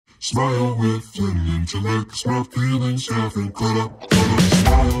Smile with an intellect, smart feelings haven't caught up.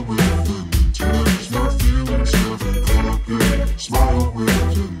 Smile with an intellect, smart feelings haven't caught up yet. Smile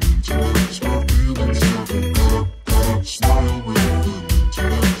with an intellect, smart feelings haven't caught up. Smile with an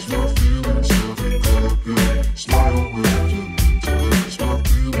intellect, smart feelings haven't caught up yet. Smile with an intellect, smart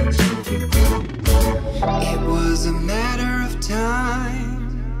feelings haven't caught up. It was a matter of time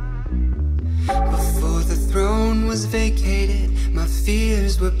before the throne was vacated. My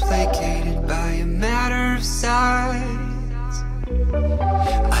fears were placated by a matter of size.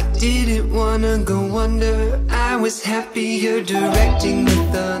 I didn't wanna go under. I was happier directing the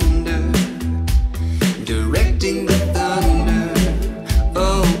thunder. Directing the thunder.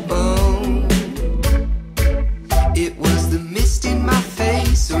 Oh, oh. It was the mist in my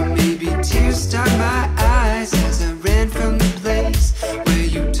face, or maybe tears stung my eyes as I ran from the place where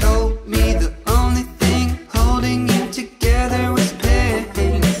you told me the only thing holding you together was pain.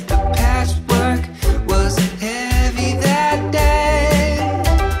 The patchwork was heavy that day.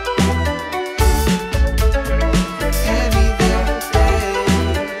 Heavy that day.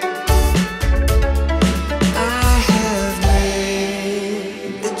 I have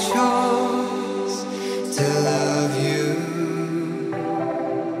made the choice to love you.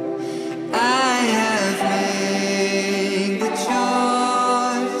 I have made the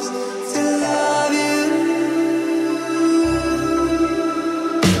choice to love you.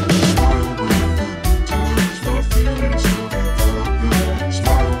 Smile with an intellect, smart feelings haven't caught up.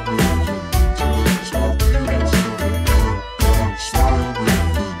 Smile with an intellect, smart feelings haven't caught up. Smile with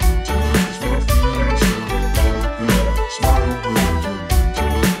an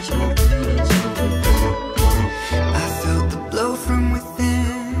intellect, smart feelings haven't caught up. I felt the blow from within.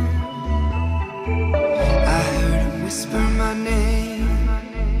 I heard him whisper my name.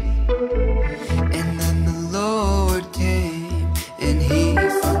 And then the Lord came and he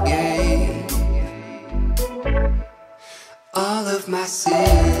forgave all of my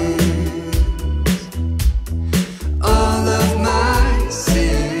sins. All of my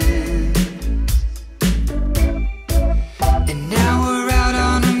sins. And now we're out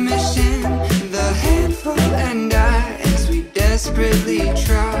on a mission, the handful and I, as we desperately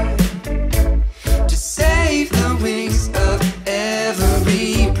try to save the wings of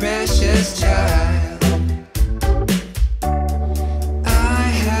every precious child. I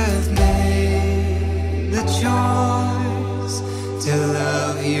have made the choice to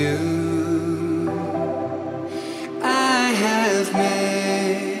love you. I have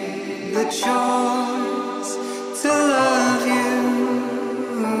made the choice to love you.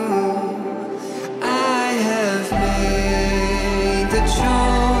 I have made the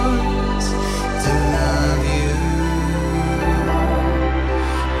choice to love you.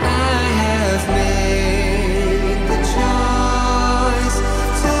 I have made the choice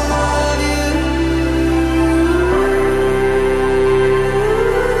to love you.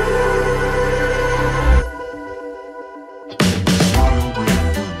 Smile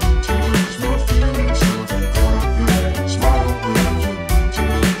with an intellect, smart feelings haven't caught up yet. Smile with an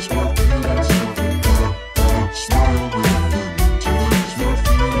intellect, smart feelings haven't caught up. Smile with an intellect, smart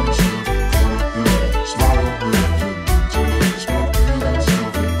feelings haven't caught up yet. Smile with an intellect, smart feelings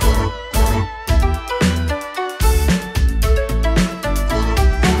haven't caught up.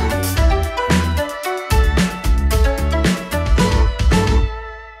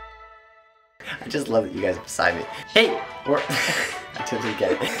 I just love that you guys are beside me. Hey, we're I totally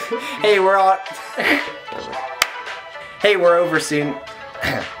get it. Hey, we're on. Hey, we're Oversoon.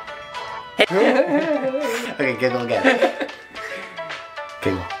 Hey. Okay, giggle again.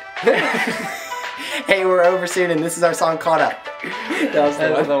 Giggle. Hey, we're Oversoon, and this is our song Caught Up. That was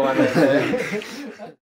the one.